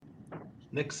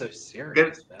Nick's so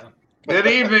serious, man. Good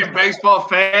evening, baseball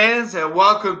fans, and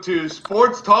welcome to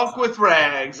Sports Talk with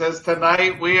Rags. As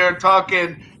tonight we are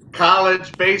talking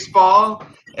college baseball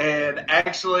and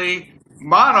actually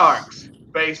Monarchs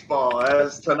baseball.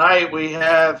 As tonight we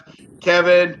have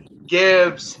Kevin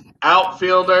Gibbs,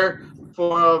 outfielder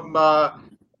from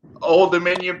Old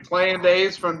Dominion playing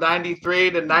days from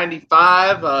 93 to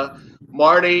 95.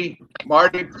 Marty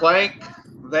Plank,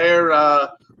 they're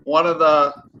one of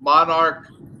the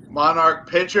Monarch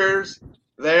pitchers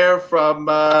there from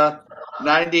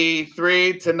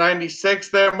 93 to 96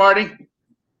 there, Marty?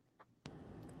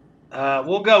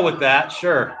 We'll go with that,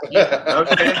 sure.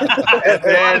 Okay.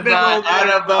 And then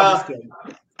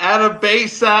out of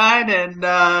Bayside and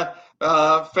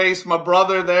face my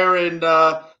brother there in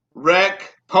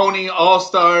Rec, Pony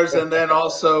All-Stars, and then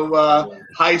also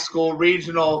high school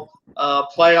regional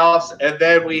playoffs. And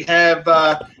then we have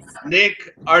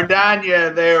Nick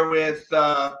Ardania there with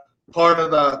part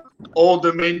of the Old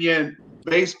Dominion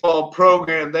baseball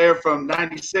program there from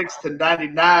 96 to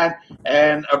 99,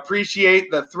 and appreciate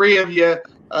the three of you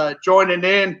joining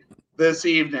in this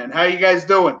evening. How you guys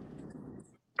doing?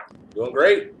 Doing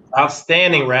great.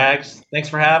 Outstanding, Rags. Thanks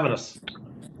for having us.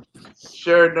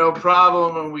 Sure, no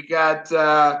problem. And we got,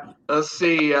 let's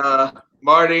see,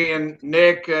 Marty and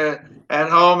Nick at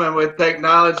home, and with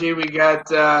technology, we got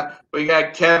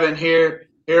Kevin here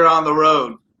on the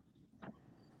road.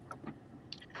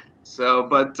 So,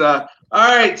 but all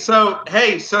right. So,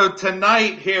 hey, so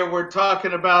tonight here we're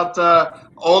talking about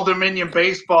Old Dominion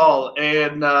baseball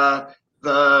and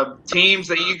the teams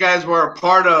that you guys were a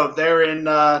part of there in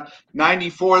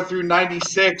 94 through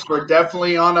 96. We're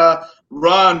definitely on a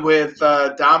run with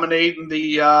dominating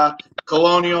the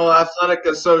Colonial Athletic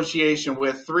Association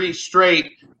with 3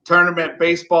 straight tournament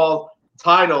baseball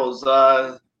titles.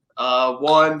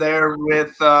 One there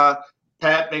with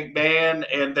Pat McMahon,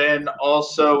 and then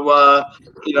also,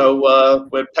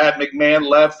 when Pat McMahon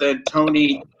left, then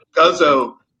Tony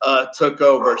Guzzo took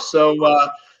over. So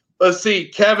let's see,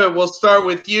 Kevin, we'll start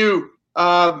with you.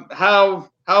 How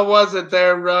was it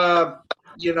there?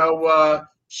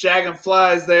 Shagging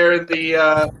flies there in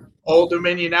the Old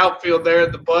Dominion outfield there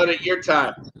at the Bud at your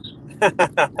time.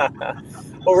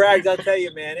 Well, Rags, I'll tell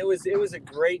you, man, it was a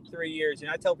great 3 years.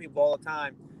 I tell people all the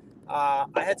time, I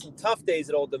had some tough days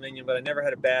at Old Dominion, but I never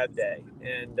had a bad day.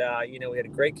 And, we had a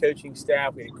great coaching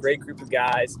staff. We had a great group of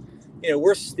guys.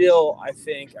 We're still,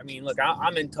 look,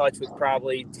 I'm in touch with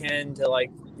probably 10 to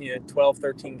 12,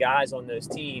 13 guys on those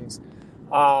teams,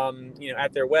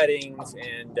 at their weddings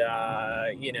and,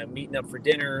 meeting up for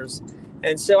dinners.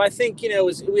 And so I think,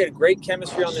 we had a great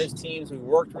chemistry on those teams. We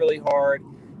worked really hard.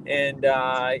 And,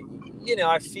 I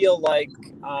feel like,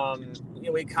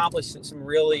 we accomplished some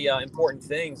really important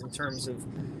things in terms of,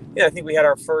 I think we had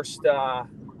our first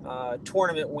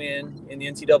tournament win in the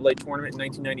NCAA tournament in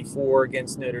 1994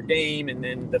 against Notre Dame. And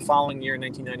then the following year in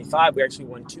 1995, we actually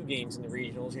won 2 games in the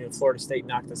regionals. Florida State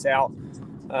knocked us out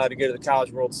to go to the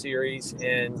College World Series.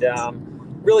 And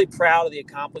really proud of the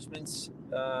accomplishments,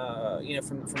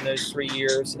 from those 3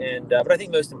 years. And but I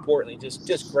think most importantly,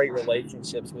 just great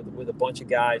relationships with a bunch of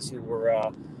guys who were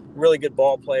really good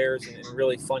ball players and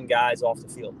really fun guys off the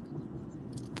field.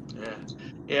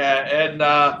 Yeah, and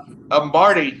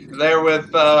Marty there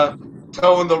with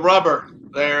towing the rubber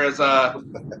there as a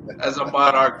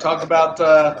Monarch. Talk about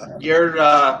your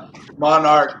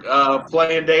Monarch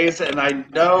playing days, and I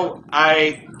know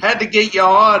I had to get you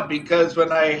on because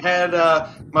when I had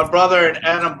my brother and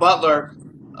Adam Butler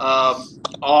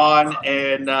on,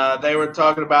 and they were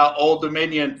talking about Old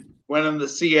Dominion winning the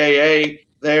CAA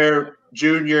their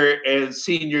junior and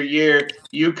senior year,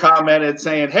 you commented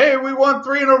saying, "Hey, we won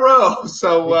 3 in a row."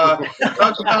 So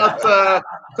talk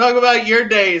about your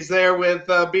days there with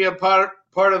being part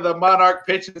of the Monarch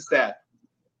pitching staff.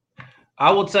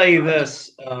 I will tell you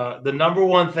this: the number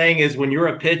one thing is when you're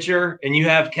a pitcher and you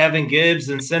have Kevin Gibbs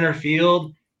in center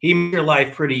field, he made your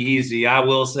life pretty easy. I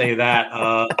will say that.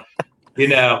 He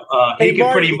Marty,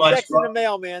 could pretty much. The check's in the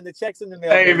mail, man. The check's in the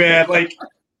mail. Hey, man,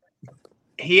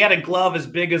 he had a glove as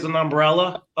big as an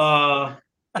umbrella.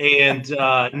 It's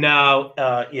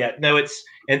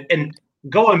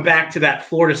going back to that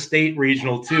Florida State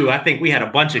regional too. I think we had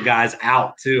a bunch of guys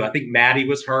out too. I think Maddie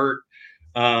was hurt.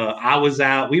 I was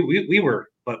out. We were,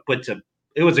 but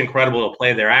it was incredible to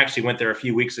play there. I actually went there a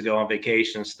few weeks ago on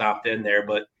vacation, stopped in there.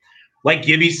 But like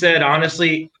Gibby said,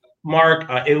 honestly, Mark,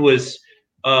 it was.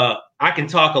 I can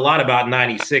talk a lot about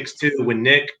 '96 too. When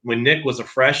Nick was a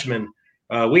freshman.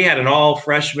 We had an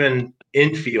all-freshman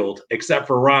infield except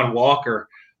for Ron Walker.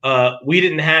 We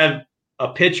didn't have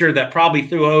a pitcher that probably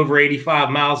threw over 85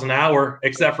 miles an hour,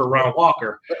 except for Ron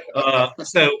Walker.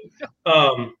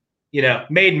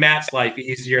 Made Matt's life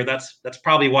easier. That's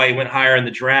probably why he went higher in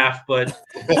the draft. But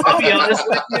I'll be honest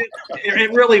with you,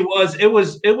 it really was. It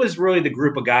was really the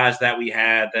group of guys that we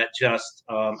had that just,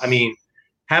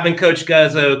 having Coach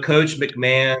Guzzo, Coach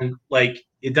McMahon, like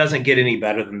it doesn't get any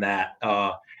better than that.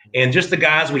 And just the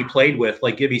guys we played with,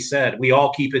 like Gibby said, we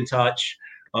all keep in touch.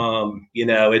 I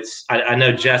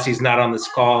know Jesse's not on this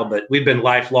call, but we've been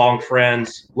lifelong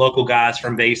friends, local guys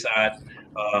from Bayside.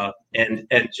 And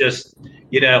just,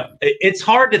 it's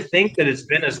hard to think that it's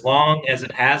been as long as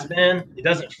it has been. It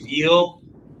doesn't feel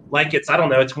like it's,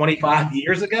 25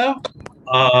 years ago.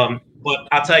 But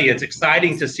I'll tell you, it's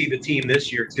exciting to see the team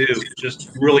this year too, just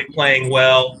really playing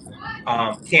well.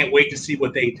 Can't wait to see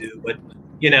what they do. But,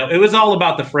 it was all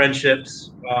about the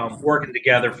friendships, working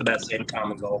together for that same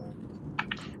common goal.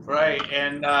 Right.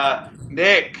 And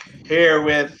Nick here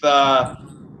with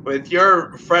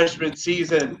your freshman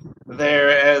season there,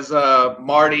 as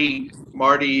Marty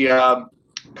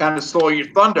kind of stole your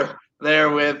thunder there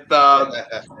with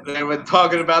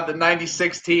talking about the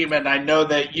 96 team. And I know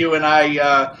that you and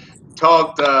I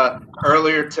talked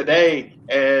earlier today,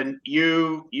 and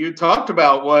you talked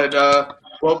about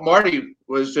what Marty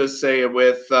was just saying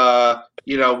with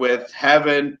with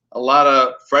having a lot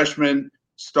of freshman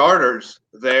starters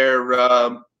there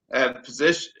at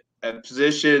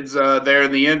positions there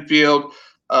in the infield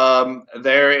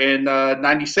there in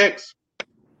 96.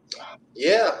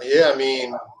 Yeah.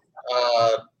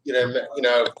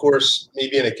 Of course, me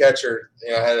being a catcher,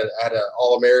 I had an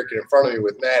All-American in front of me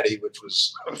with Maddie, which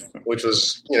was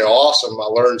awesome. I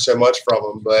learned so much from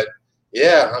him. But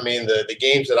yeah, the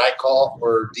games that I caught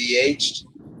were DH'd.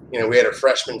 We had a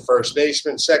freshman first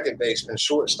baseman, second baseman,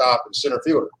 shortstop, and center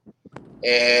fielder.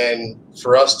 And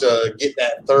for us to get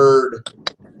that third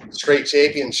straight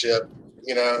championship,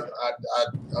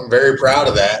 I'm very proud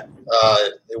of that.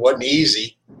 It wasn't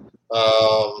easy.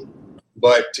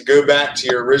 But to go back to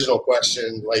your original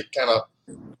question,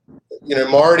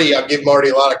 Marty, I give Marty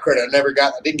a lot of credit.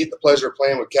 I didn't get the pleasure of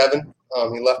playing with Kevin.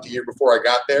 He left a year before I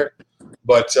got there.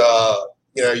 But,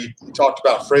 you talked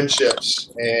about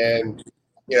friendships, and,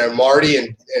 Marty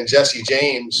and Jesse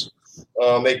James,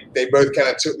 they both kind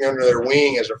of took me under their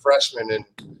wing as a freshman, and,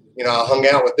 I hung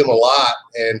out with them a lot.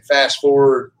 And fast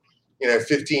forward,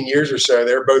 15 years or so,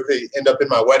 they end up in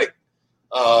my wedding.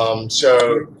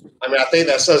 I think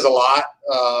that says a lot.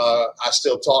 I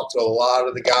still talk to a lot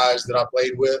of the guys that I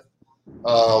played with,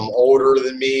 older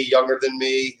than me, younger than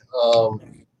me.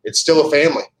 It's still a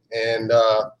family, and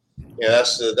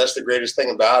that's the greatest thing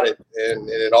about it, and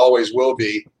it always will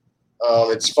be.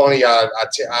 It's funny. I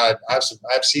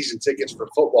have season tickets for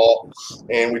football,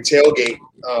 and we tailgate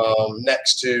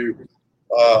next to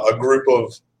a group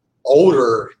of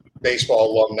older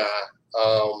baseball alumni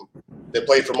that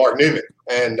played for Mark Newman,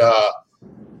 and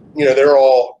they're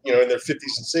all in their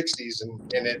 50s and 60s,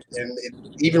 and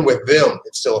even with them,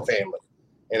 it's still a family,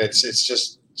 and it's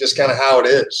just kind of how it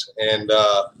is. And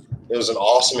it was an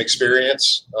awesome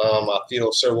experience. I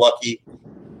feel so lucky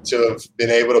to have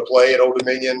been able to play at Old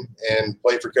Dominion and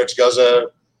play for Coach Guzzo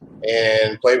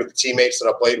and play with the teammates that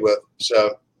I played with.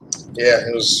 So yeah,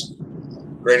 it was a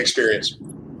great experience.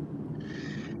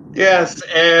 Yes,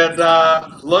 and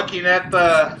looking at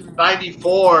the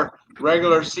 94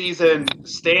 regular season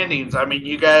standings,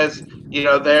 you guys,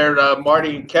 they're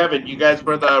Marty and Kevin, you guys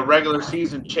were the regular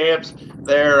season champs.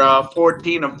 They're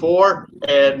 14-4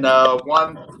 and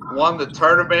won the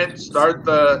tournament, start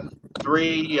the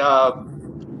three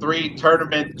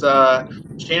tournament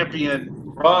champion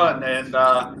run, and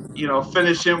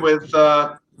finishing with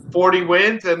 40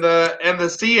 wins, and the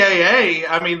CAA.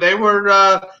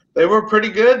 They were pretty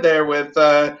good there with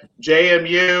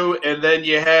JMU, and then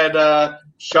you had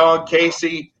Sean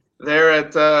Casey there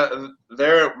at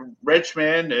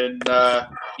Richmond, and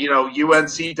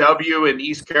UNCW in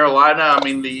East Carolina.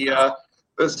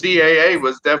 The CAA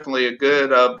was definitely a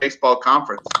good baseball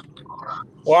conference.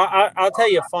 Well, I'll tell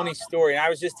you a funny story. And I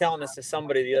was just telling this to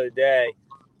somebody the other day.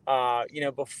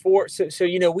 Before,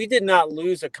 we did not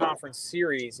lose a conference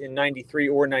series in 93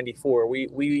 or 94. We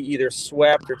either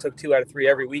swept or took 2 out of 3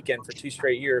 every weekend for 2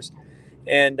 straight years.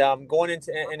 And going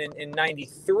into in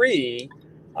 93,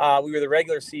 we were the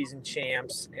regular season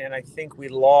champs, and I think we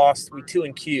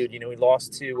 2-Q'd. We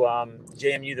lost to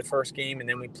JMU the first game, and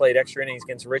then we played extra innings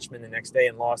against Richmond the next day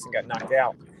and lost and got knocked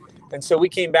out. And so we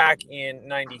came back in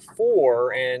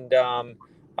 94, and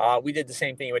we did the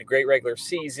same thing. We had a great regular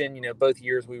season. Both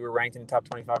years we were ranked in the top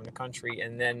 25 in the country.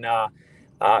 And then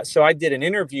So I did an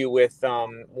interview with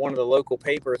one of the local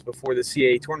papers before the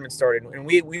CAA tournament started, and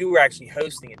we were actually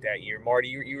hosting it that year. Marty,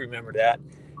 you remember that?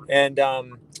 And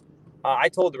I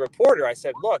told the reporter, I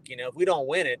said, look, if we don't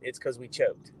win it, it's because we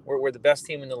choked. We're the best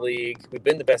team in the league. We've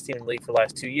been the best team in the league for the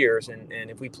last 2 years, and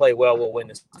if we play well, we'll win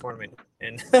this tournament.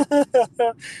 And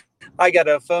I got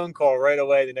a phone call right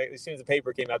away as soon as the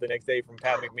paper came out the next day from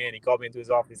Pat McMahon. He called me into his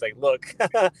office. He's like, look,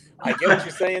 I get what you're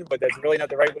saying, but that's really not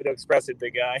the right way to express it,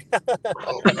 big guy.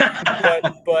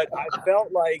 but I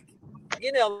felt like,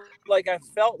 I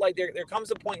felt like there comes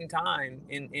a point in time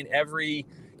in every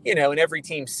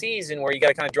team's season where you got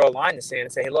to kind of draw a line in the sand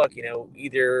and say, hey, look,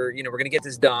 either, we're going to get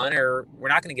this done or we're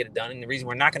not going to get it done. And the reason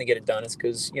we're not going to get it done is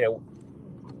because,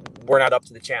 we're not up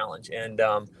to the challenge. And,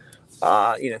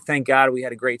 thank God we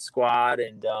had a great squad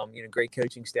and, great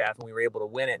coaching staff, and we were able to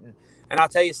win it. And I'll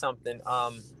tell you something,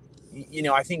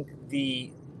 I think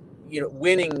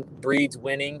winning breeds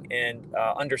winning, and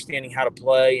understanding how to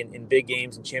play in big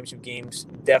games and championship games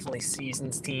definitely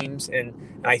seasons teams. And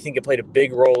I think it played a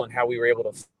big role in how we were able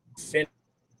to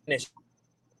finish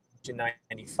in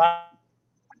 95.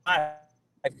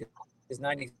 Because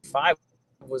 95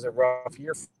 was a rough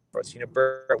year for us.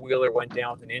 Burt Wheeler went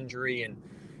down with an injury, and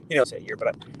that year.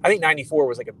 But I think 94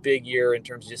 was like a big year in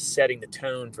terms of just setting the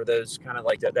tone for those kind of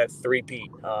like that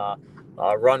three-peat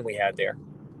run we had there.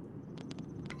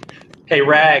 Hey,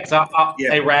 Rags,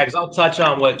 I'll touch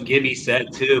on what Gibby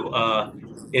said, too.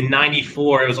 In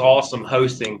 94, it was awesome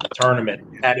hosting the tournament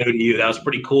at ODU. That was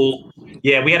pretty cool.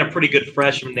 Yeah, we had a pretty good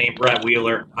freshman named Brett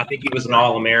Wheeler. I think he was an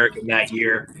All-American that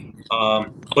year.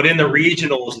 But in the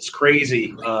regionals, it's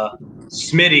crazy.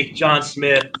 John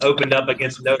Smith, opened up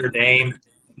against Notre Dame.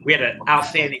 We had an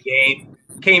outstanding game.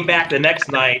 Came back the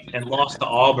next night and lost to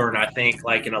Auburn, I think,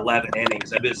 like in 11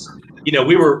 innings. It was,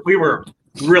 we were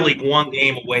really one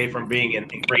game away from being in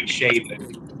great shape.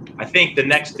 And I think the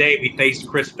next day we faced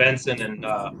Chris Benson and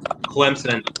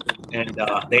Clemson, and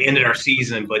they ended our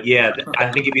season. But yeah,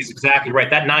 I think he's exactly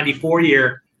right. That 94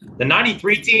 year, the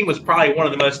 93 team was probably one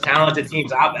of the most talented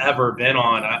teams I've ever been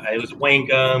on. It was Wayne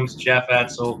Gomes, Jeff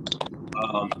Etzel.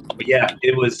 But yeah,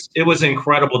 it was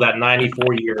incredible that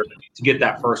 94 year to get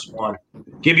that first one.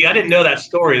 Gibby, I didn't know that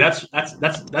story. That's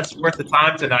worth the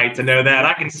time tonight to know that.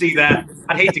 I can see that.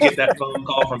 I'd hate to get that phone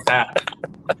call from Pat.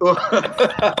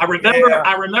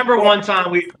 I remember one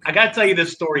time I got to tell you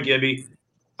this story, Gibby.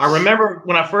 I remember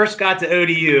when I first got to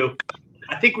ODU,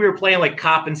 I think we were playing like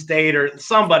Coppin State or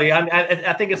somebody.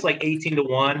 I think it's like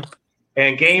 18-1.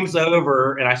 And game's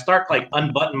over, and I start like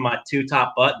unbuttoning my two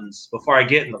top buttons before I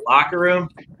get in the locker room.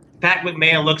 Pat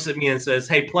McMahon looks at me and says,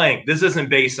 "Hey, Plank, this isn't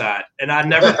Bayside." And I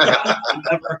never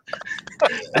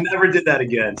did that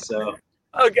again. So,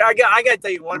 okay, I got to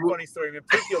tell you one funny story. I mean,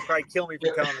 Pookie will probably kill me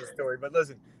for telling this story, but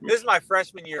listen, this is my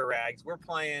freshman year, Rags. We're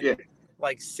playing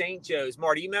like St. Joe's.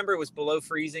 Marty, you remember it was below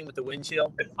freezing with the wind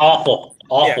chill? Awful.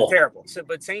 Yeah, terrible. So,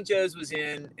 but St. Joe's was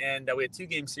in, and we had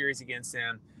 2-game series against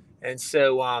them. And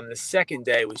so the second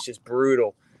day was just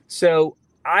brutal. So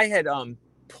I had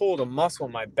pulled a muscle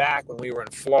in my back when we were in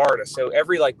Florida. So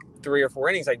every 3 or 4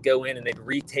 innings, I'd go in and they'd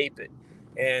retape it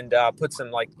and put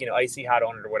some icy hot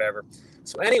on it or whatever.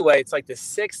 So anyway, it's like the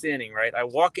 6th inning, right? I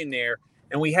walk in there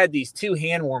and we had these 2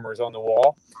 hand warmers on the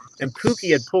wall, and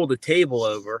Pookie had pulled the table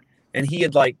over, and he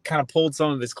had kind of pulled some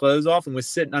of his clothes off and was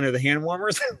sitting under the hand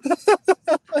warmers.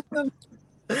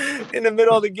 In the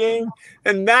middle of the game,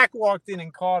 and Mac walked in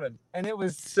and caught him, and it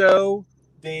was so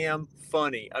damn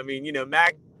funny. I mean,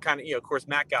 Mac kind of, of course,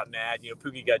 Mac got mad.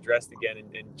 Pookie got dressed again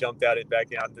and jumped back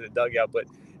out into the dugout. But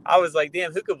I was like,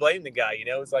 damn, who could blame the guy?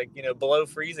 It's like below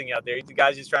freezing out there. The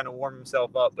guy's just trying to warm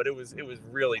himself up. But it was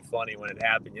really funny when it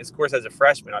happened. Of course, as a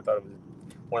freshman, I thought it was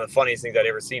one of the funniest things I'd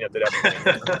ever seen up to that point.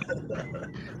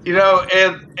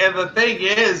 And the thing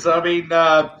is, I mean.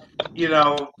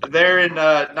 There in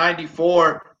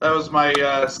 94, that was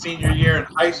my senior year in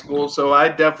high school. So I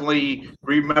definitely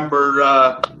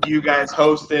remember you guys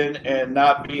hosting and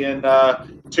not being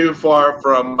too far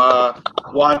from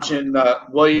watching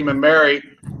William and Mary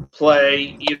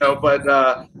play, but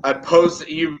I posted,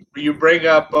 you bring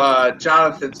up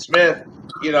Jonathan Smith,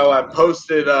 I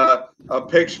posted a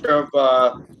picture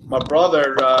of my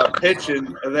brother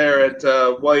pitching there at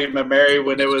William and Mary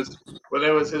when it was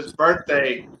his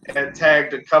birthday, and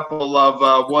tagged a couple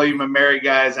of William and Mary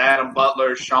guys, Adam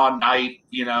Butler, Sean Knight,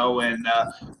 and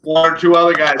 1 or 2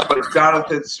 other guys. But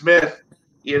Jonathan Smith,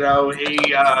 he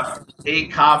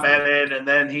commented, and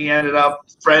then he ended up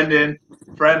friending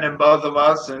both of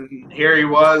us, and here he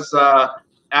was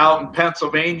out in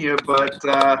Pennsylvania. But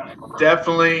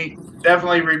definitely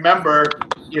remember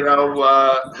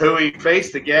who he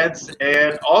faced against,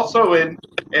 and also in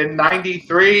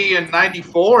 '93 and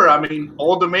 '94. I mean,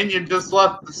 Old Dominion just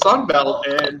left the Sun Belt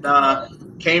and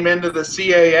came into the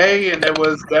CAA, and it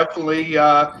was definitely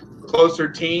closer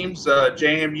teams: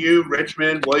 JMU,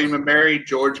 Richmond, William and Mary,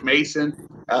 George Mason.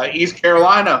 East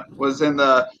Carolina was in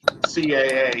the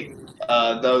CAA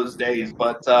those days,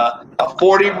 but a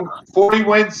 40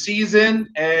 win season,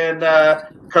 and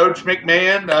Coach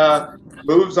McMahon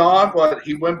moves on. But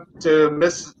he went to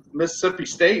Mississippi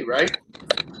State, right?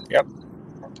 Yep.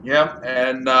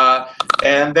 And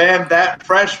then that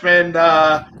freshman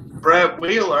Brett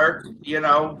Wheeler, he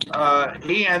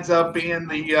ends up being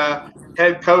the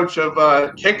head coach of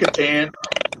Kecoughtan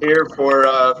here for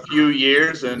a few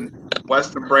years, and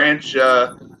Western Branch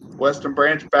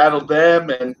battled them,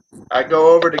 and I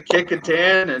go over to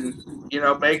Kecoughtan and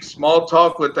make small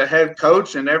talk with the head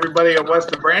coach, and everybody at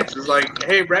Western Branch is like,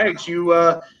 "Hey, Rags, you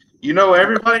know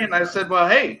everybody?" And I said, "Well,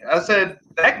 hey," I said,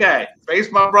 "that guy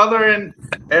faced my brother in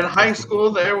high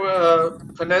school. There were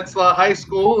Peninsula High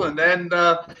School, and then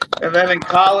in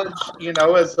college,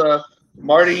 as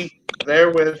Marty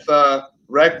there with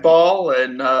Rec Ball,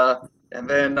 and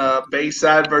then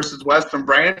Bayside versus Western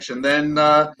Branch, and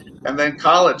then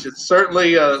college. It's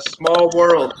certainly a small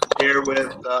world here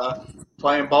with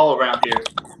playing ball around here."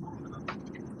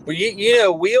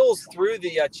 Well, Wheels threw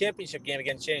the championship game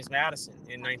against James Madison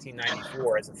in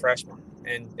 1994 as a freshman,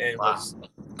 and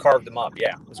carved them up.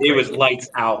 Yeah, it was lights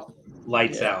out.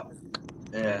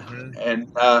 Yeah. Mm-hmm.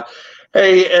 And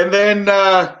hey, and then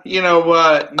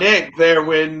Nick, there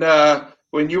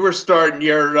when you were starting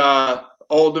your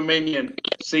Old Dominion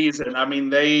season, I mean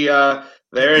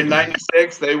they're in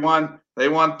 '96. They won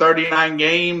 39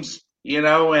 games,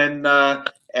 and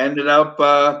ended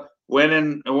up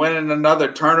winning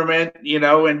another tournament,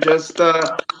 and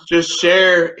just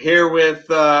share here with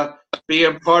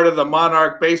being part of the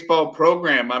Monarch baseball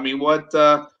program. I mean, what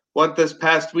this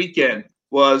past weekend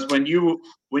was when you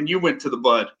went to the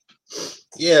Bud.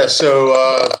 Yeah, so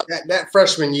that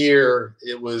freshman year,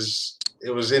 it was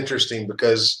interesting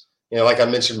because like I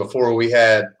mentioned before, we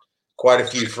had quite a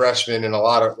few freshmen and a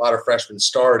lot of freshmen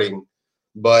starting,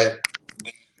 but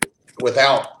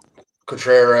without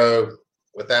Cotrero,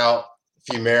 without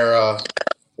Fumera,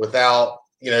 without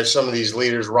some of these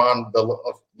leaders,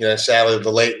 sadly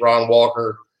the late Ron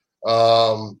Walker,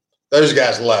 those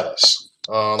guys led us.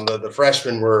 The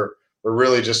freshmen were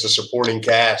really just a supporting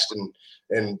cast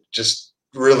and just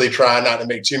really trying not to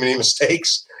make too many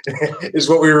mistakes is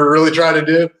what we were really trying to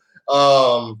do.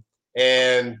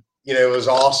 And it was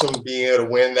awesome being able to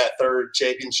win that third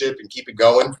championship and keep it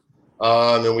going.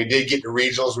 And we did get to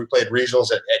regionals. We played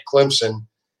regionals at Clemson,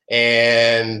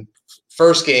 and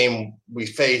first game we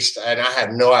faced, and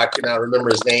I cannot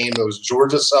remember his name. It was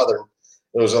Georgia Southern.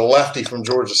 It was a lefty from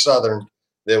Georgia Southern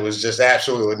that was just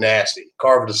absolutely nasty.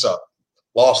 Carved us up.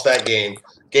 Lost that game.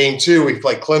 Game 2, we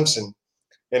played Clemson,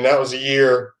 and that was a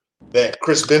year that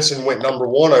Chris Benson went number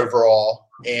 1 overall,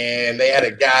 and they had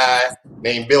a guy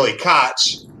named Billy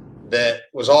Koch that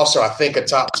was also, I think, a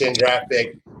top 10 draft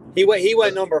pick. He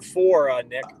went number 4,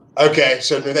 Nick. Okay,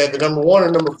 so they had the number 1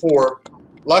 and number 4.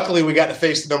 Luckily, we got to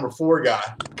face the number 4 guy,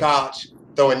 Koch,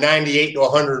 throwing 98 to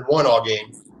 101 all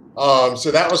game.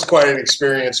 So that was quite an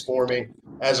experience for me.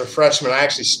 As a freshman, I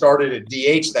actually started at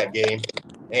DH that game,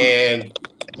 and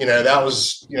that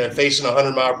was facing a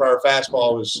 100-mile-per-hour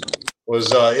fastball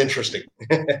was interesting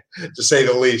to say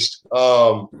the least.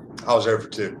 I was there for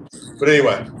 2, but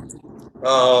anyway,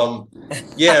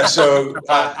 yeah. So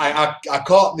I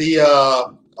caught the.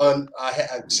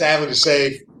 Sadly to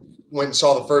say, went and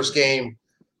saw the first game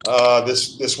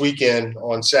this weekend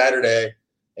on Saturday,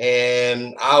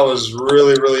 and I was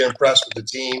really, really impressed with the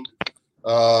team.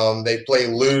 They play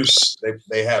loose.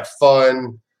 They have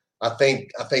fun. I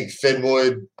think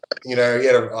Finwood, he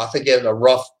had a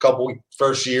rough couple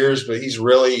first years, but he's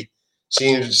really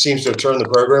seems to have turned the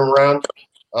program around.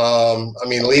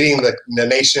 Leading the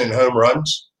nation in home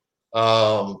runs.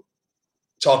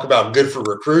 Talk about good for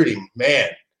recruiting, man.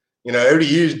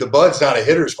 ODU, the Bud's not a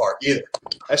hitter's park either.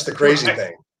 That's the crazy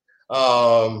thing.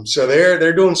 So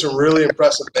they're doing some really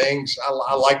impressive things.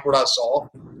 I like what I saw.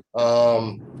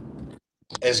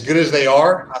 As good as they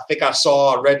are, I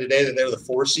read today that they're the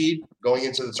 4 seed going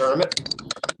into the tournament.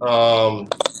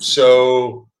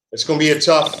 So it's going to be a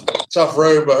tough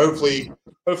road, but hopefully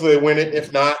they win it.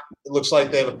 If not, it looks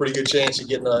like they have a pretty good chance of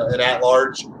getting an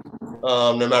at-large,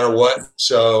 no matter what.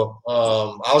 So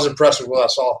I was impressed with what I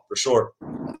saw for sure.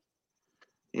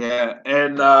 Yeah,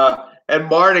 and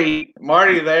Marty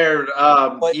there,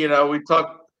 we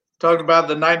talking about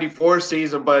the '94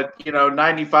 season, but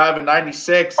 95 and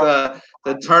 '96, the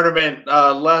tournament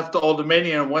left Old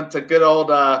Dominion and went to good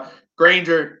old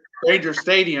Granger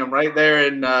Stadium right there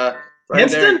in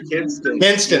Kinston.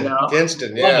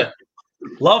 Kinston, yeah.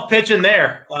 Love pitching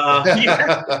there.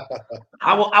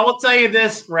 I will tell you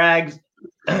this, Rags.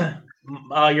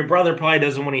 Your brother probably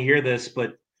doesn't want to hear this,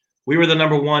 but we were the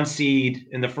number 1 seed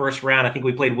in the first round. I think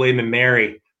we played William and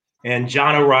Mary, and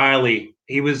John O'Reilly.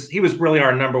 He was really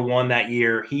our number 1 that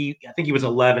year. I think he was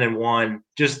 11-1,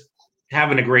 just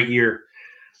having a great year.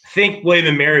 I think William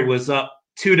and Mary was up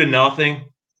 2-0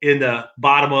 in the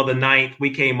bottom of the 9th.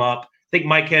 We came up. I think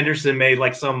Mike Henderson made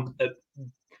like some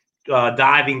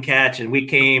diving catch, and we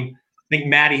came. I think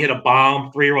Maddie hit a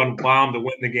 3-run bomb to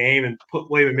win the game and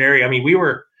put William and Mary. I mean, we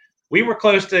were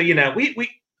close to,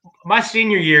 my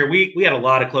senior year, we had a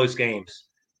lot of close games,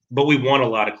 but we won a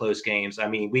lot of close games. I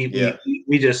mean, we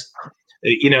just,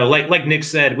 like Nick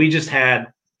said, we just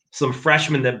had some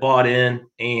freshmen that bought in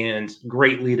and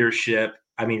great leadership.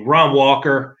 I mean, Ron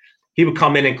Walker, he would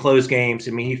come in and close games.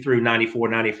 I mean, he threw 94,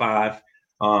 95.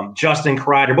 Justin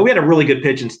Kreider, but we had a really good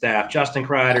pitching staff. Justin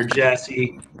Kreider,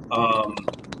 Jesse.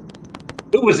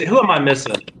 Who was it? Who am I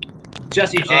missing?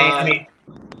 Jesse James.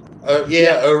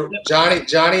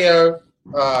 Johnny O,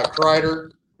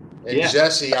 Kreider, and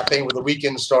Jesse, I think, were the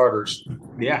weekend starters.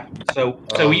 Yeah. So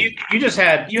you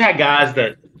had guys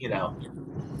that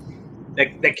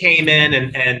that came in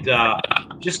and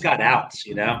just got outs.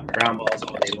 Ground balls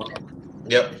all day long.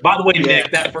 Yep. By the way,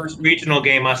 Nick, that first regional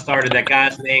game I started, that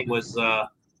guy's name was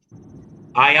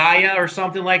Ayaya or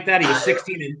something like that. He was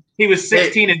 16-2.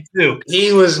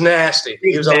 He was nasty.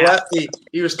 He was a lefty.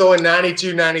 He was throwing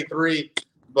 92, 93,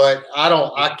 but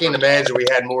I can't imagine we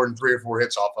had more than 3 or 4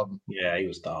 hits off of him. Yeah, he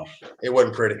was tough. It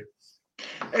wasn't pretty.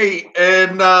 Hey,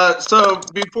 and so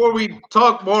before we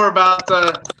talk more about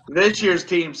this year's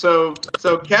team, so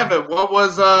Kevin, what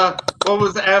was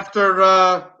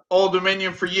after Old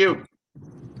Dominion for you?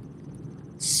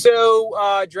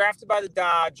 So drafted by the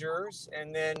Dodgers,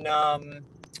 and then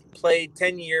played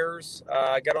 10 years.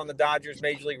 Got on the Dodgers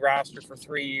Major League roster for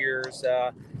 3 years.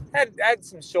 Had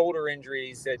some shoulder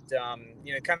injuries that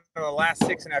kind of the last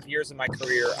 6.5 years of my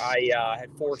career. I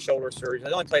had 4 shoulder surgeries.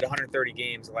 I only played 130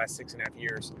 games the last 6.5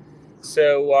 years.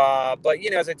 So, but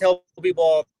as I tell people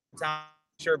all the time,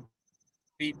 sure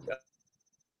beat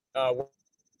work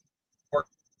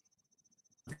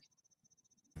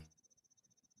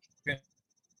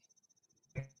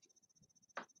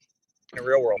in the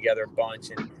real world together a bunch.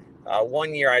 And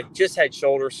 1 year I just had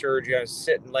shoulder surgery. I was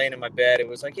laying in my bed. It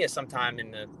was sometime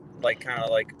in the kind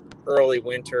of early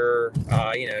winter,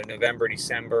 November,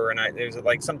 December. And there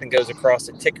was something goes across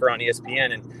the ticker on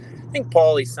ESPN. And I think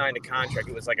Paulie signed a contract.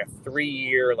 It was a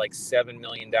 3-year, $7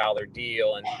 million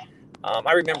deal. And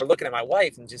I remember looking at my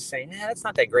wife and just saying, that's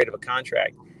not that great of a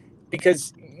contract,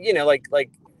 because,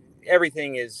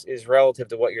 everything is relative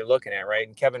to what you're looking at, right?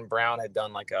 And Kevin Brown had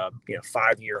done a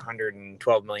 5-year,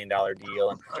 $112 million deal.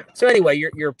 And so anyway,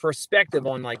 your perspective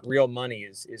on real money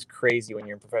is crazy when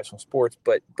you're in professional sports.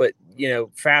 But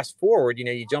fast forward,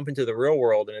 you jump into the real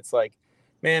world, and it's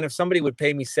man, if somebody would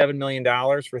pay me $7 million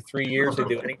for 3 years to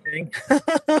do anything,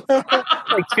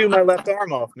 chew my left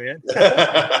arm off, man.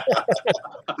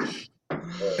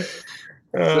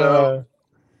 Go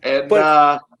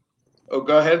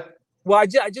ahead. Well, I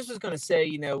just was going to say,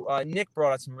 Nick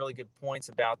brought out some really good points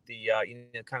about the,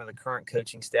 kind of the current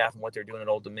coaching staff and what they're doing at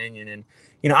Old Dominion.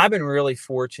 And, I've been really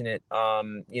fortunate.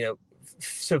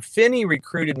 So Finney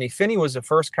recruited me. Finney was the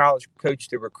first college coach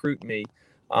to recruit me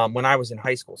when I was in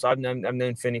high school. So I've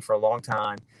known Finney for a long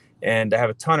time, and I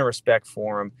have a ton of respect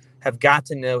for him. Have got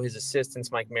to know his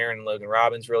assistants, Mike Marin and Logan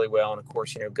Robbins, really well. And of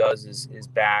course, Guz is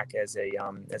back as a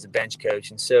bench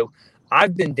coach. And so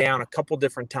I've been down a couple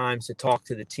different times to talk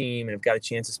to the team, and have got a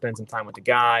chance to spend some time with the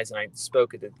guys. And I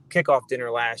spoke at the kickoff dinner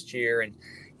last year, and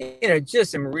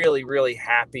just am really, really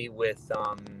happy with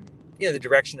the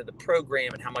direction of the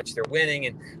program and how much they're winning.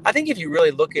 And I think if you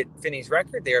really look at Finney's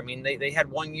record there, I mean, they had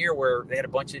 1 year where they had a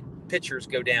bunch of pitchers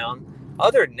go down.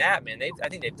 Other than that, man, I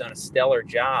think they've done a stellar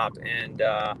job, and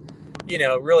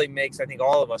it really makes, I think,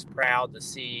 all of us proud to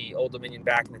see Old Dominion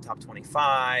back in the top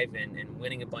 25 and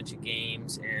winning a bunch of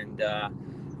games, and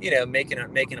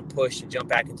making a push to jump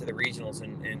back into the regionals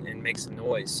and make some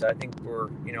noise. So I think we're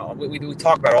we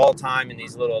talk about it all the time in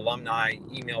these little alumni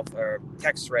email or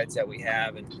text threads that we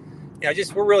have, and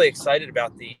we're really excited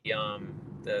about the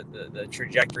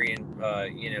trajectory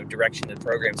and direction the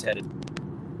program's headed.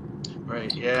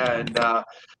 Right. Yeah. And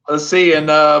let's see. And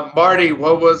Marty,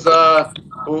 what was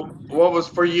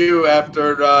for you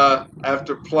after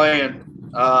playing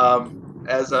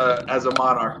as a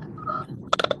Monarch?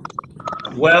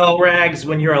 Well, Rags,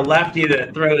 when you're a lefty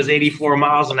that throws 84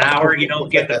 miles an hour, you don't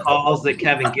get the calls that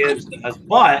Kevin Gibbs does.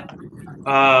 But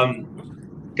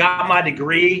got my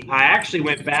degree. I actually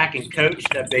went back and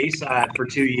coached at Bayside for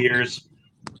 2 years.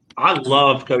 I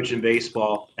love coaching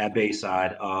baseball at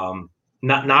Bayside.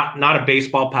 Not a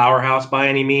baseball powerhouse by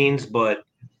any means, but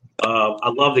I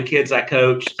love the kids I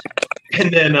coached.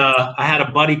 And then I had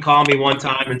a buddy call me one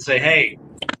time and say, "Hey,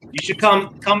 you should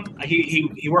come."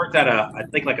 He worked at I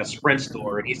think like a Sprint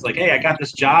store, and he's like, "Hey, I got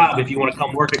this job. If you want to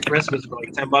come work at Christmas for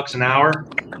like $10 an hour."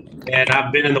 And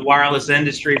I've been in the wireless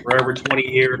industry for over 20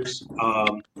 years.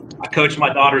 I coach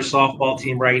my daughter's softball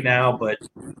team right now, but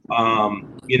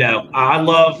I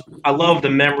love the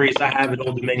memories I have at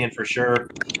Old Dominion for sure.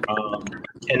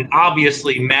 And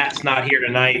obviously Matt's not here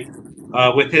tonight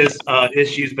with his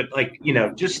issues, but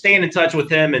just staying in touch with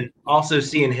him and also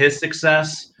seeing his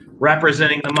success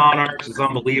representing the Monarchs is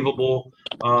unbelievable.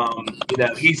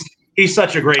 He's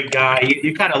such a great guy.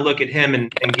 You kind of look at him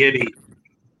and Gibby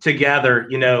together.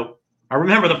 I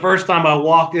remember the first time I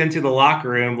walked into the locker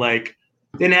room,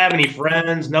 didn't have any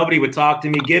friends. Nobody would talk to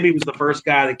me. Gibby was the first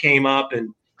guy that came up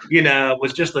and,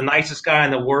 was just the nicest guy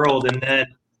in the world. And then,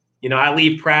 I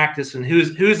leave practice and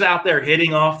who's out there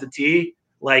hitting off the tee,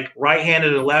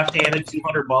 right-handed and left-handed,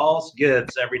 200 balls,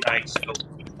 Gibbs every night.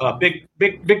 So big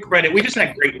credit. We just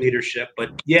had great leadership,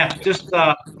 but yeah, just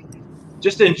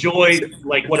enjoyed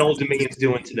what Old Dominion's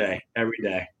doing today, every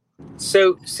day.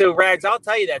 So Rags, I'll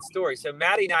tell you that story. So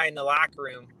Maddie and I in the locker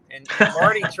room, and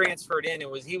Marty transferred in.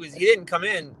 He didn't come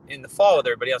in the fall with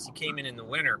everybody else. He came in the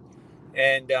winter,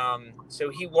 and so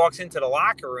he walks into the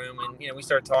locker room, and we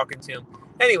start talking to him.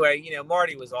 Anyway,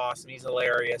 Marty was awesome. He's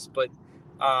hilarious, but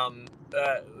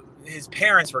his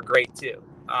parents were great too.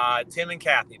 Tim and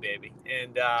Kathy, baby,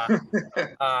 and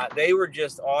they were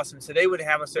just awesome. So they would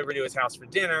have us over to his house for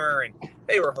dinner, and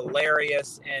they were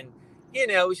hilarious. And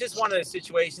it was just one of those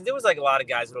situations. It was like a lot of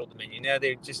guys at Old Dominion.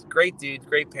 They're just great dudes,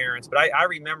 great parents. But I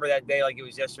remember that day like it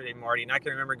was yesterday, Marty. And I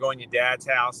can remember going to your dad's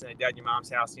house and your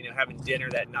mom's house, having dinner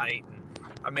that night.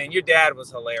 And your dad was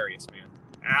hilarious, man.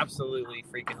 Absolutely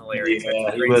freaking hilarious.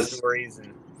 Yeah, great stories.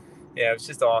 And yeah, it was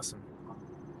just awesome.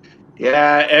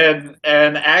 Yeah,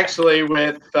 and actually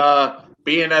with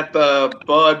being at the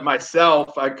Bud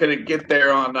myself, I couldn't get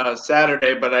there on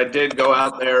Saturday, but I did go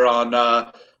out there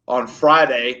on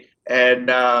Friday. And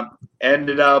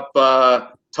ended up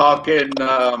talking,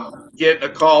 getting a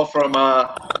call from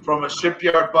a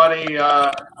shipyard buddy,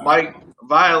 Mike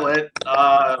Violet.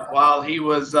 While he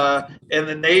was in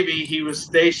the Navy, he was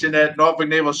stationed at Norfolk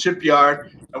Naval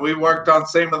Shipyard, and we worked on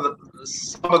some of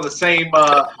the same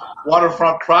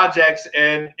waterfront projects.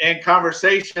 And in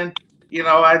conversation,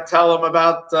 I tell him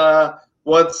about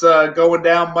what's going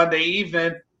down Monday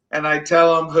evening. And I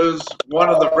tell him who's one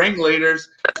of the ringleaders,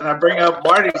 and I bring up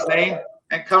Marty's name,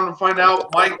 and come to find out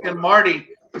Mike and Marty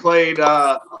played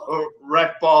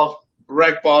rec ball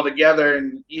together.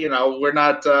 And we're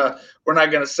not going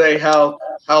to say how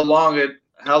long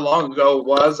ago it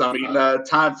was. I mean,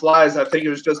 time flies. I think it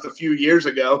was just a few years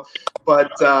ago,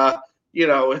 but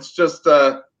it's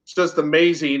just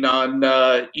amazing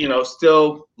on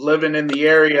still living in the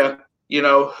area.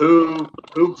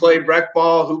 Who played rec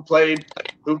ball, who played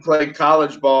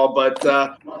college ball. But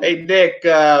hey, Nick,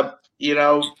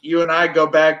 you and I go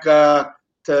back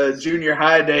to junior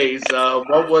high days.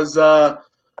 What was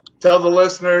tell the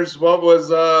listeners what was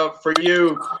for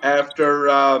you after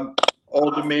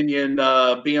Old Dominion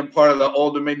being part of the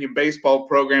Old Dominion baseball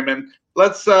program? And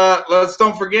let's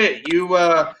don't forget you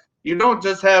don't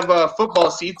just have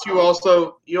football seats. You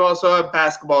also have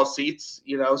basketball seats.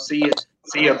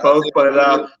 See you both,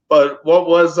 but what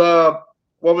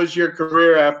was your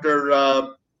career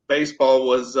after baseball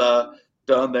was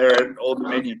done there at Old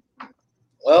Dominion?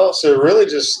 Well, so really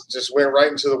just went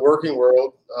right into the working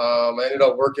world. I ended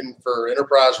up working for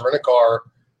Enterprise Rent-A-Car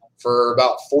for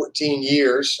about 14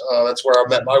 years. That's where I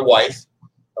met my wife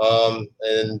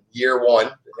in year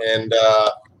one, and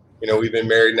we've been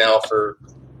married now for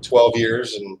 12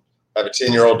 years, and I have a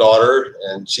 10-year-old daughter,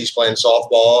 and she's playing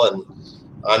softball, and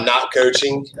I'm not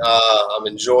coaching. I'm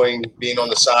enjoying being on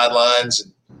the sidelines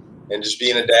and just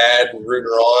being a dad and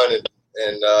rooting her on. And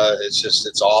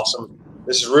it's awesome.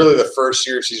 This is really the first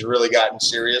year she's really gotten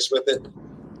serious with it.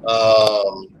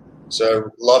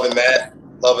 So loving that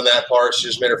part. She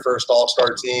just made her first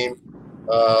All-Star team.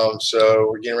 So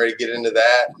we're getting ready to get into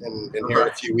that in here in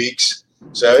a few weeks.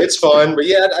 So it's fun. But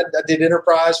yeah, I did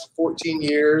Enterprise for 14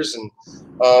 years. And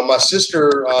my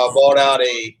sister bought out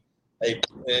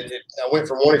I went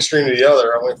from one extreme to the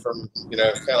other. I went from,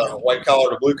 kind of white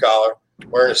collar to blue collar,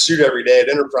 wearing a suit every day at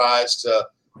Enterprise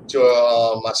to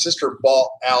my sister bought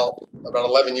out about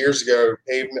 11 years ago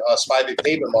Spivey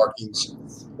Pavement Markings,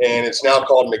 and it's now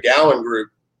called McGowan Group,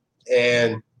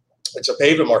 and it's a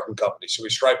pavement marking company. So we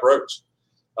stripe roads.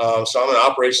 So I'm an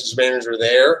operations manager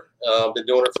there. Been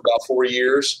doing it for about 4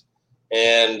 years,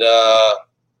 and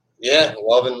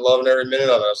loving every minute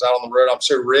of it. I was out on the road. I'm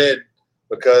so red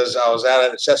because I was out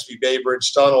at the Chesapeake Bay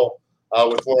Bridge Tunnel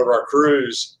with one of our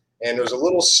crews, and it was a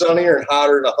little sunnier and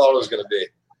hotter than I thought it was going to be.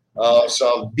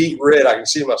 So I'm beat red. I can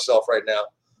see myself right now.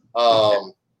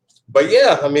 But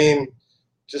yeah, I mean,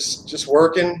 just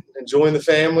working, enjoying the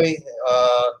family.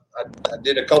 I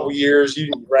did a couple years,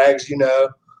 Rags,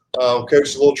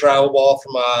 coached a little travel ball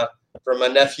for my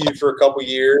nephew for a couple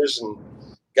years and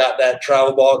got that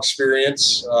travel ball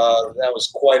experience. That was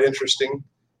quite interesting.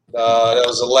 That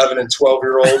was 11 and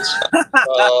 12-year-olds.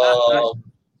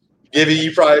 Gibby,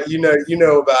 you probably you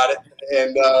know about it,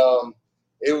 and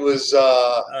it was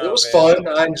fun.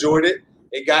 I enjoyed it.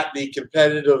 It got the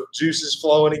competitive juices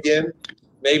flowing again.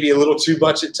 Maybe a little too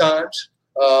much at times,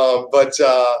 but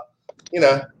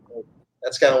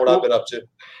that's kind of what I've been up to.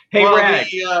 Hey, well, Rag.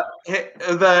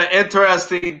 The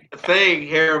interesting thing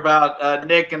here about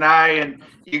Nick and I, and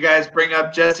you guys bring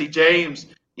up Jesse James,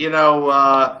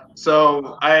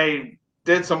 so I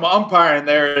did some umpiring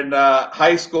there in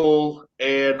high school,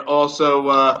 and also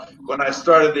when I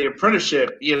started the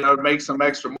apprenticeship, to make some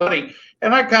extra money,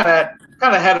 and I kind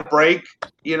of had a break,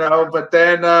 but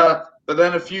then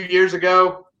a few years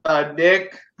ago,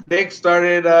 Nick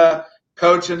started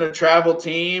coaching a travel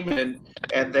team,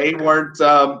 and they weren't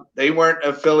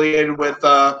affiliated with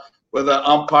the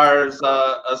umpires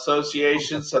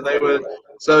association,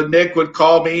 so Nick would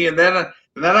call me, and then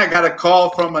I got a call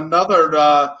from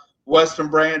another Western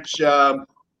Branch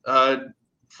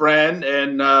friend,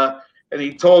 and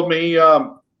he told me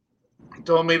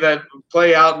that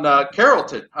play out in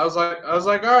Carrollton. I was like,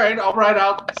 all right, I'll ride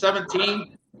out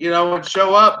 17, and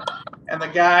show up. And the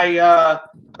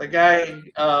guy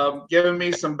giving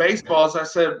me some baseballs. I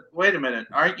said, wait a minute,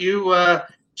 aren't you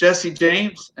Jesse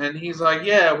James? And he's like,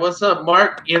 yeah, what's up,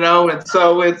 Mark? And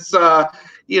so it's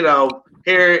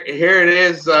here it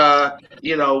is,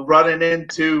 running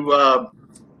into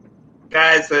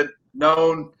guys that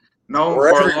known for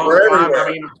a long time.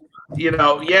 I mean,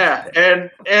 yeah.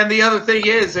 And the other thing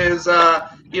is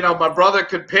my brother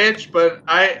could pitch, but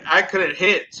I couldn't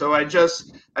hit. So I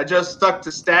just stuck to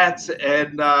stats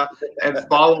and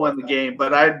following the game.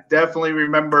 But I definitely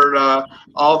remember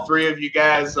all three of you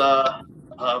guys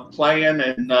playing,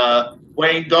 and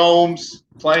Wayne Gomes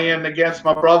playing against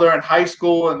my brother in high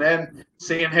school, and then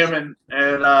seeing him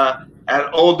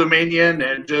at Old Dominion,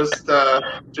 and just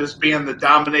being the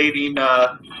dominating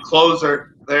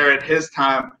closer there at his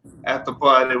time at the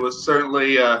Bud. It was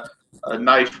certainly a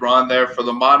nice run there for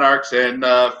the Monarchs, and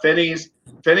Finney's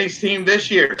team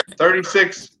this year,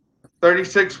 36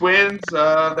 wins.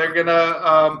 They're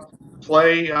gonna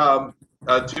play a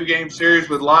 2-game series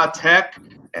with La Tech,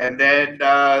 and then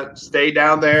stay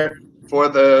down there for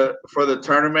the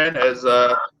tournament as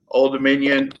Old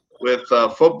Dominion with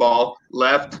football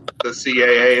left the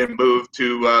CAA and moved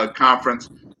to Conference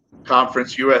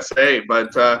USA.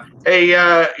 But hey,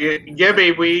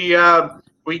 Gibby,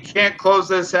 we can't close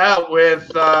this out with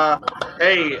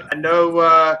hey, I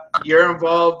know you're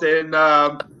involved in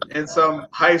some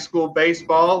high school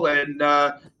baseball, and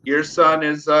your son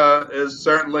is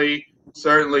certainly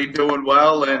doing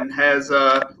well and has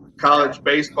college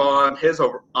baseball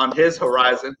on his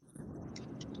horizon.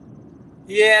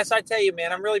 Yes, I tell you,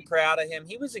 man, I'm really proud of him.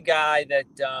 He was a guy that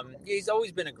he's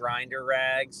always been a grinder,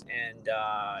 Rags, and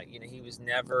he was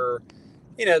never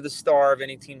the star of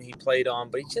any team that he played on,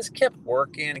 but he just kept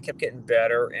working and kept getting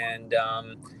better. And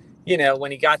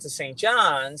when he got to St.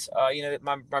 John's,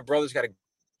 my brother's got a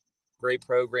great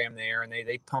program there, and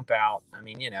they pump out. I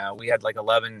mean, we had like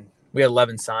 11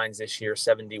 signs this year,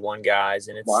 71 guys,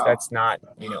 and that's not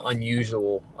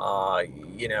unusual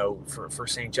for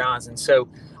St. John's. And so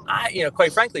I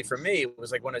quite frankly, for me, it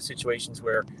was like one of those situations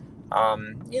where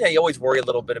you always worry a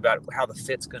little bit about how the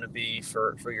fit's going to be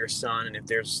for your son, and if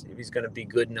he's going to be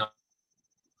good enough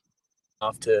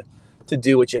to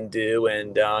do what you can do.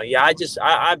 And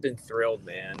I've been thrilled,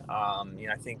 man.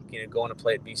 I think going to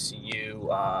play at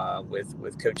VCU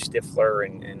with Coach Stifler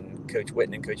and Coach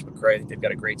Witten and Coach McCray, I think they've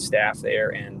got a great staff there,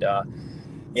 and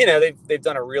they've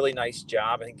done a really nice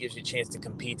job. I think it gives you a chance to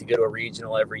compete, to go to a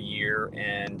regional every year,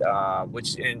 and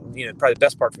probably the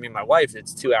best part for me and my wife,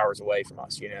 it's 2 hours away from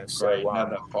us, so right, not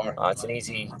that far. It's an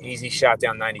easy shot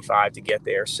down 95 to get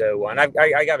there. So, and I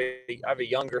have a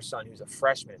younger son who's a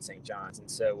freshman at St. John's,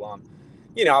 and so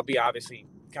I'll be obviously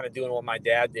kind of doing what my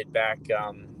dad did back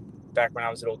back when I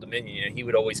was at Old Dominion. You know, he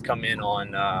would always come in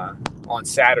on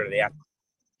Saturday after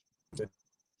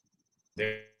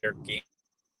their game,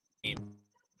 you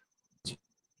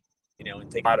know,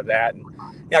 and take out of that. And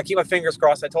yeah, keep my fingers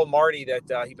crossed. I told Marty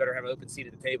that he better have an open seat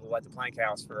at the table at the Plank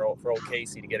House for old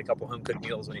Casey to get a couple home cooked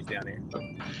meals when he's down here.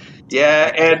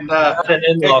 Yeah, and an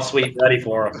in-law suite ready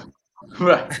for him. I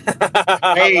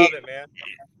love it, man.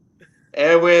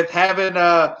 And with having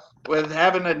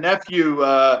a nephew,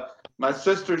 my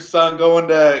sister's son going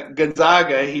to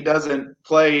Gonzaga, he doesn't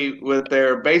play with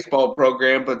their baseball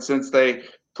program, but since they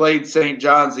played St.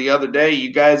 John's the other day,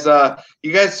 you guys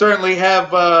certainly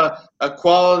have a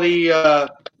quality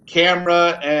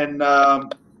camera and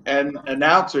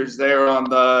announcers there on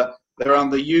the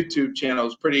YouTube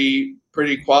channels. Pretty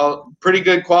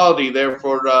good quality there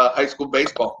for high school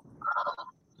baseball.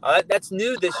 That's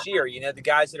new this year. You know, the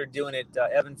guys that are doing it,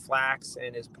 Evan Flax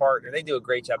and his partner, they do a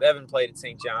great job. Evan played at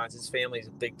St. John's. His family is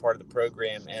a big part of the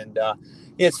program. And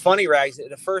it's funny, Rags,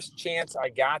 the first chance I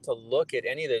got to look at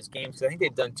any of those games, I think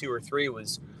they've done 2 or 3,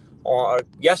 was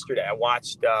yesterday. I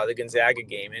watched the Gonzaga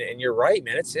game. And you're right,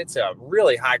 man. It's a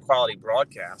really high-quality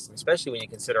broadcast, especially when you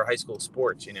consider high school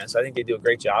sports, you know. So I think they do a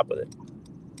great job with it.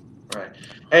 Right.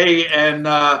 Hey, and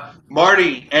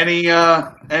Marty, any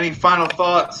final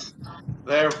thoughts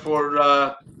there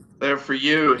for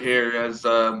you here? As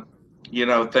you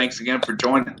know, thanks again for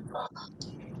joining.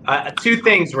 2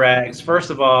 things, Rags. First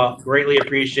of all, greatly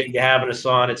appreciate you having us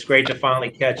on. It's great to finally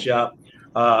catch up.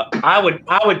 I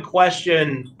would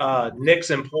question Nick's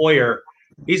employer.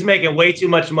 He's making way too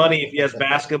much money if he has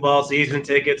basketball season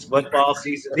tickets, football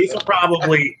season. These are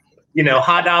probably, you know,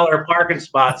 high dollar parking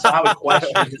spots. So I would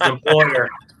question his employer,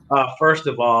 first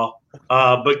of all.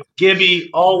 But Gibby,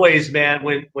 always, man,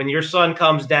 when your son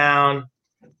comes down,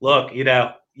 look, you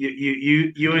know,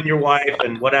 you and your wife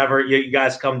and whatever, you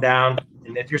guys come down.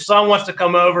 And if your son wants to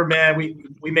come over, man,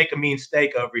 we make a mean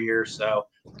steak over here. So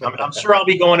I'm sure I'll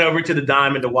be going over to the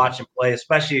Diamond to watch him play,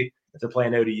 especially if they're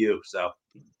playing ODU. So.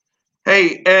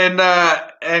 Hey,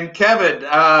 and Kevin,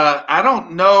 I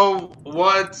don't know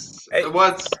what's.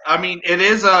 I mean, it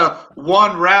is a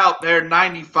one route there,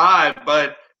 95,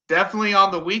 but definitely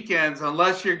on the weekends,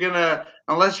 unless you're gonna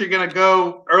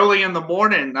go early in the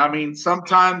morning. I mean,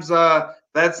 sometimes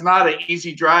that's not an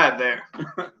easy drive there.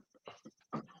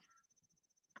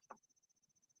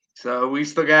 So we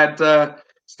still got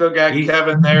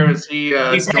Kevin there as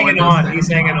he's hanging on. He's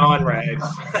hanging on, Rags.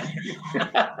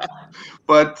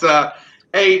 But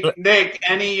hey, Nick,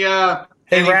 any Rags,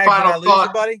 final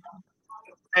thoughts, buddy?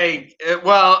 Hey,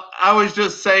 well, I was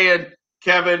just saying,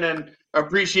 Kevin, and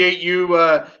appreciate you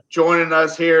joining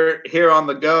us here on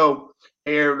the go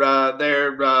here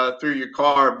there through your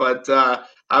car. But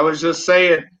I was just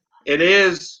saying, it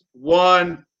is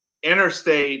one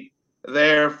interstate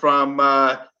there from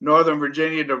Northern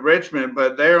Virginia to Richmond,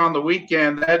 but there on the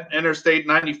weekend, that Interstate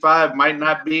 95 might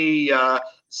not be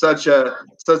such an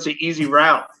easy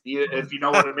route, if you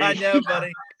know what I mean. I know,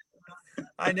 buddy.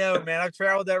 I know, man. I've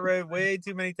traveled that road way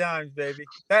too many times, baby.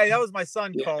 Hey, that was my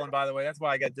son calling, by the way. That's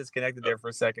why I got disconnected there for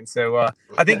a second. So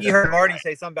I think you heard Marty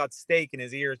say something about steak, and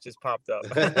his ears just popped up.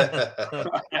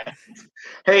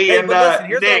 Hey, and listen,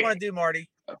 here's Nick, what I want to do, Marty.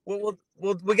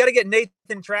 We got to get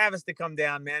Nathan Travis to come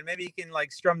down, man. Maybe he can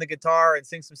like strum the guitar and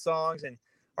sing some songs, and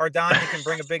our Diamond can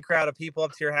bring a big crowd of people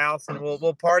up to your house, and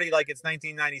we'll party like it's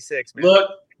 1996, man.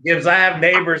 Look, Gibbs, I have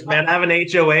neighbors, man. I have an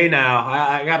HOA now.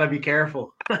 I gotta be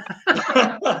careful.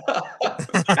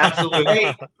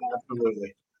 Absolutely.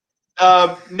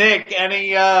 Nick,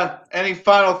 any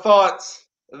final thoughts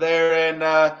there? And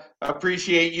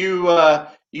appreciate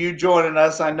you joining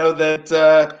us. I know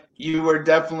that you were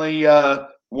definitely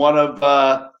one of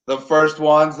the first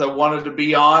ones that wanted to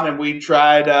be on, and we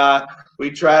tried our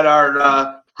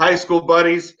high school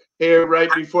buddies here right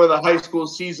before the high school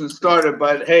season started.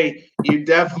 But hey, you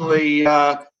definitely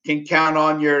can count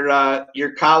on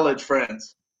your college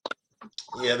friends.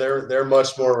 Yeah, they're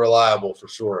much more reliable for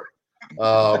sure.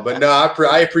 But no,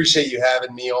 I appreciate you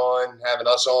having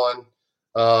us on.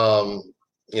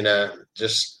 You know,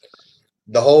 just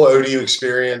the whole ODU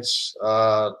experience.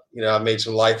 You know, I made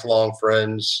some lifelong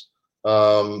friends.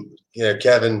 You know,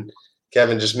 Kevin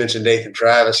just mentioned Nathan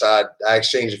Travis. I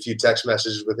exchanged a few text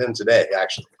messages with him today,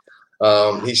 actually.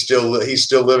 He's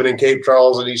still living in Cape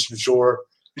Charles and Eastern Shore.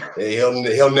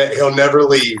 He'll never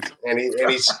leave, and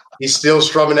he's still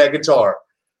strumming that guitar.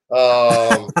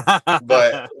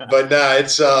 But no,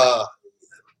 it's yeah,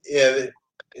 it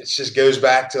just goes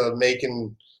back to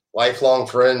making lifelong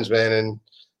friends, man,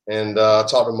 and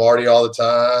talk to Marty all the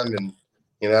time, and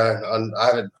you know,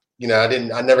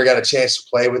 I never got a chance to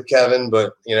play with Kevin,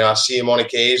 but you know, I see him on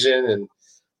occasion, and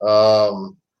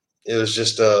it was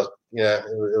just it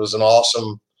was an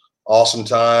awesome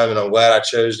time, and I'm glad I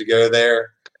chose to go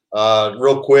there.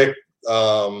 Real quick, we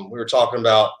were talking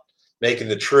about making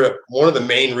the trip. One of the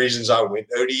main reasons I went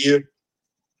to ODU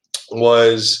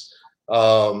was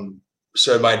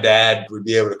so my dad would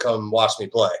be able to come watch me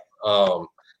play.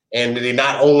 And he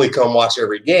not only come watch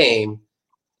every game,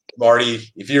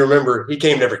 Marty, if you remember, he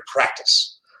came to every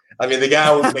practice. I mean, the guy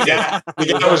was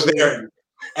there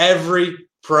every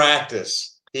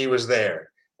practice. He was there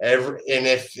and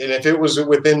if it was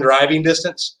within driving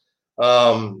distance,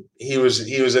 he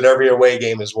was at every away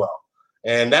game as well.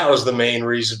 And that was the main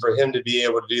reason for him to be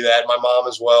able to do that. My mom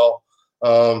as well,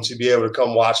 to be able to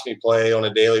come watch me play on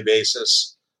a daily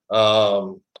basis.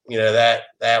 That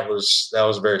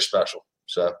was very special.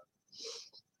 So.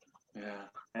 Yeah.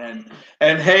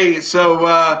 And hey,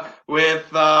 so with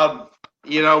the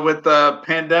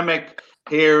pandemic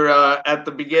here at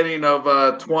the beginning of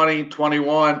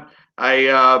 2021,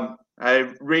 I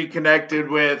reconnected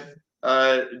with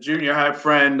junior high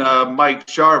friend Mike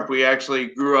Sharp. We actually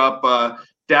grew up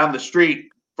down the street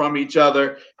from each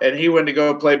other, and he went to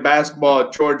go play basketball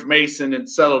at George Mason and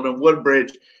settled in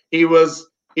Woodbridge. He was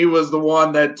the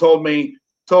one that told me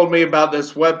about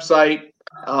this website,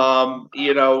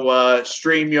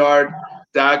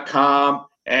 StreamYard.com,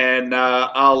 and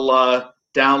I'll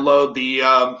download the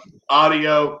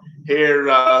audio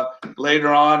here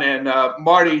later on. And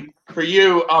Marty, for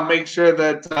you, I'll make sure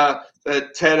that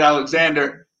Ted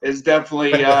Alexander is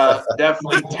definitely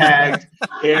tagged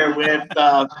here with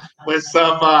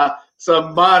some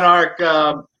Monarch,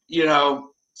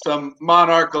 some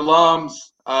Monarch alums,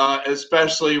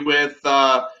 especially with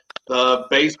the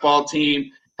baseball team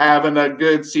having a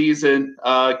good season.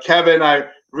 Kevin, I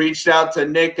reached out to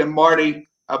Nick and Marty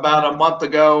about a month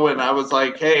ago, and I was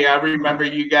like, hey, I remember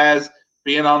you guys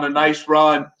being on a nice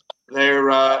run there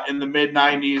in the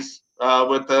mid-'90s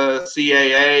with the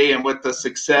CAA and with the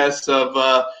success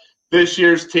of this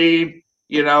year's team.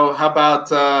 How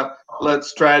about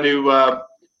let's try to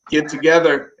get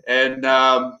together? And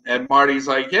Marty's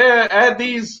like, yeah, add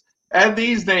these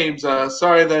names.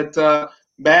 Sorry that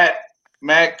Matt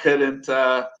couldn't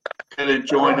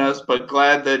join us, but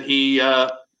glad that he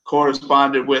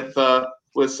corresponded with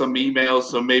some emails,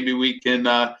 so maybe we can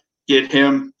get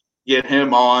him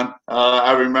on.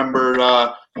 I remember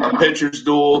a pitcher's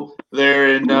duel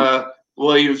there in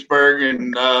Williamsburg,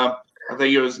 and I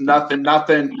think it was nothing.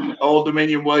 Old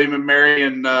Dominion, William and Mary,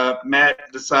 and Matt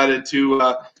decided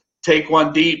to take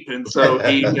one deep, and so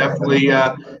he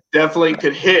definitely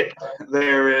could hit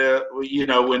there.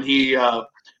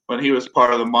 When he was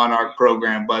part of the Monarch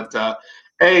program. But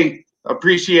hey,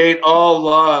 appreciate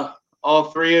all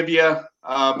three of you.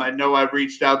 I know I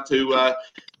reached out to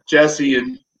Jesse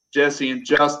and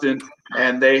Justin,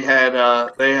 and they had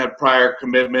prior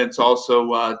commitments.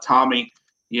 Also, Tommy,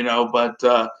 but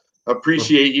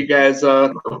appreciate you guys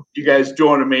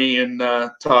joining me and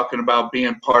talking about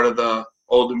being part of the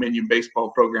Old Dominion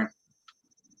baseball program.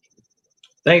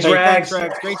 Thanks, Rags.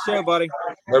 Great show, buddy.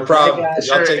 No problem. Hey, guys.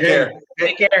 Y'all take care.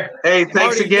 Take care. Hey,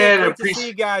 thanks Marty, again. Nick, great to see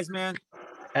you guys, man.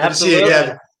 Absolutely. See you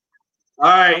again. All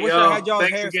right, I wish I had y'all's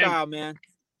hairstyle, man.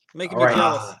 Making me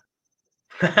jealous.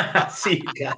 See you guys.